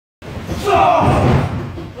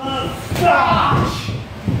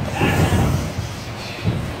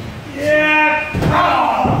Yeah!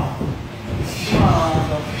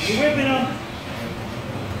 You're whipping him.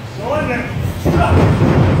 Go in there.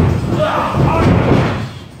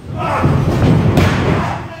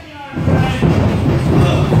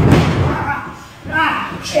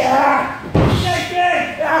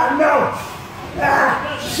 No!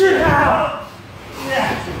 Shoot out!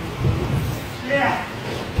 Yeah! Yeah!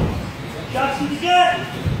 Shots in the gut!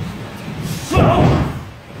 So!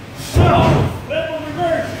 Whip on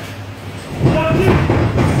reverse! 1, 2!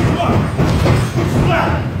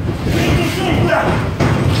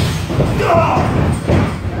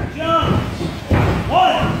 Jump! 1,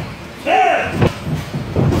 2!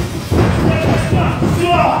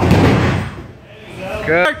 Good.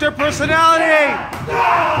 Character personality!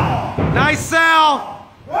 Nice sell!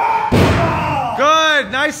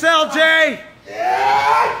 Good! Nice sell, Jay!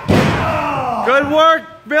 Good work,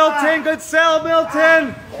 Milton! Good sell,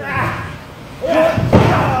 Milton!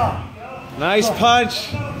 Nice punch!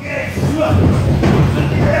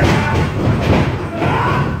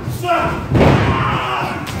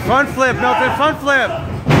 Front flip, Milton, front flip!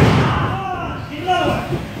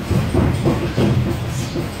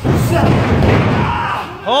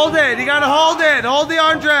 Hold it, you gotta hold it! Hold the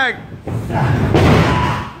arm drag!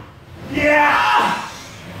 Yeah!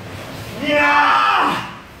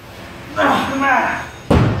 Come on!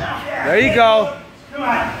 There you go! Come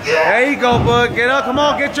on! There you go, Boog. Get up, come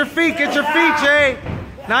on, get your feet, Jay!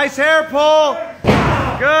 Nice hair pull!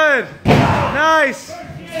 Good! Nice!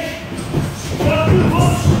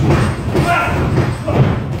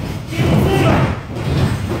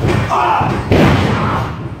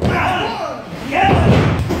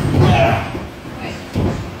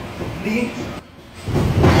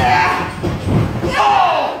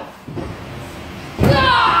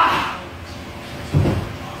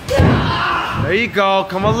 There you go.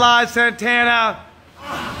 Come alive, Santana.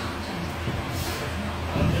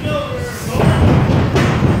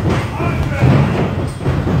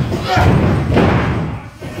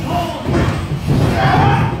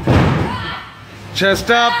 Chest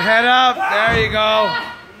up, head up. There you go.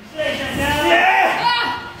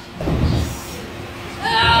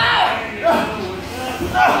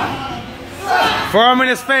 Forearm in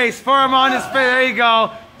his face. Forearm on his face. There you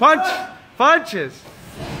go. Punch. Punches.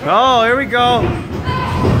 Oh, here we go.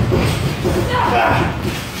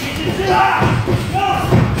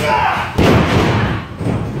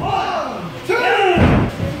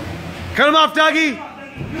 Cut him off, Dougie.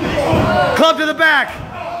 Club to the back.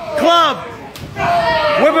 Club.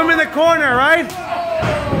 Whip him in the corner, right?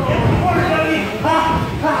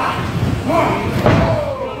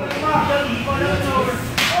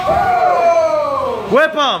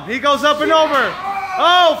 Whip him. He goes up and over.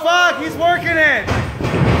 Oh, fuck. He's working it.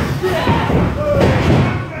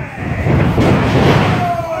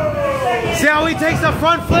 See how he takes the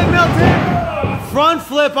front flip, Milton? Front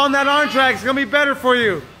flip on that arm drag. It's going to be better for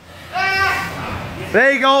you.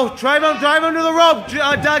 There you go. Drive him to the rope,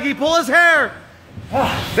 Dougie. Pull his hair.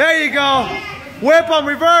 There you go. Whip him,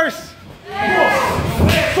 reverse.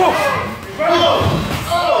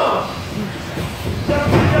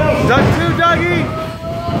 Duck 2, Dougie.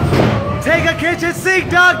 Take a kitchen sink,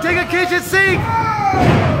 Doug. Take a kitchen sink.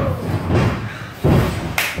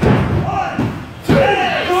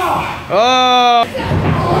 Oh.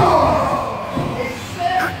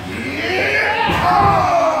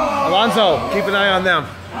 Alonzo, keep an eye on them.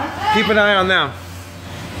 Keep an eye on them.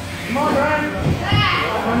 Come on, Brian.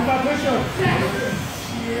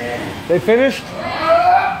 They finished?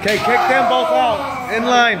 Okay, kick them both out. In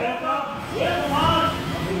line.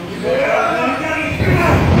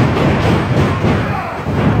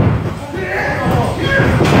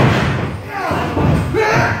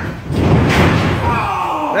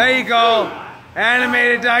 There you go.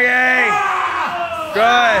 Animated, Dougie.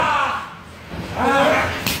 Good.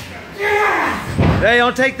 Hey,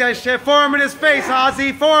 don't take that shit. Forearm in his face,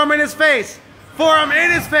 Ozzy. Forearm in his face. Forearm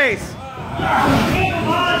in his face.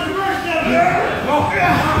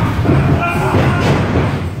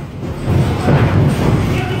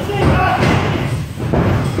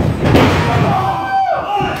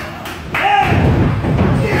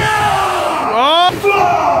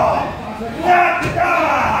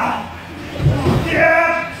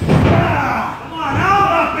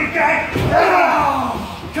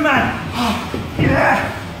 Come on.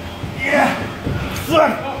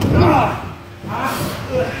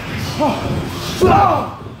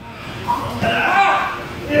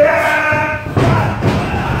 Yeah.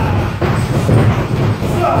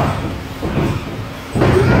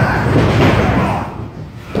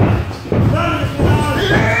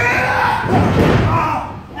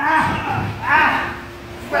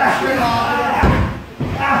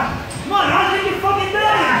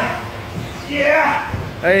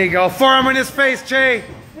 Yeah. There you go. Forearm in his face, Che.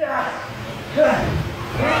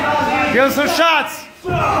 Give him some shots.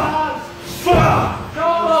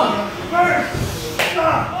 First.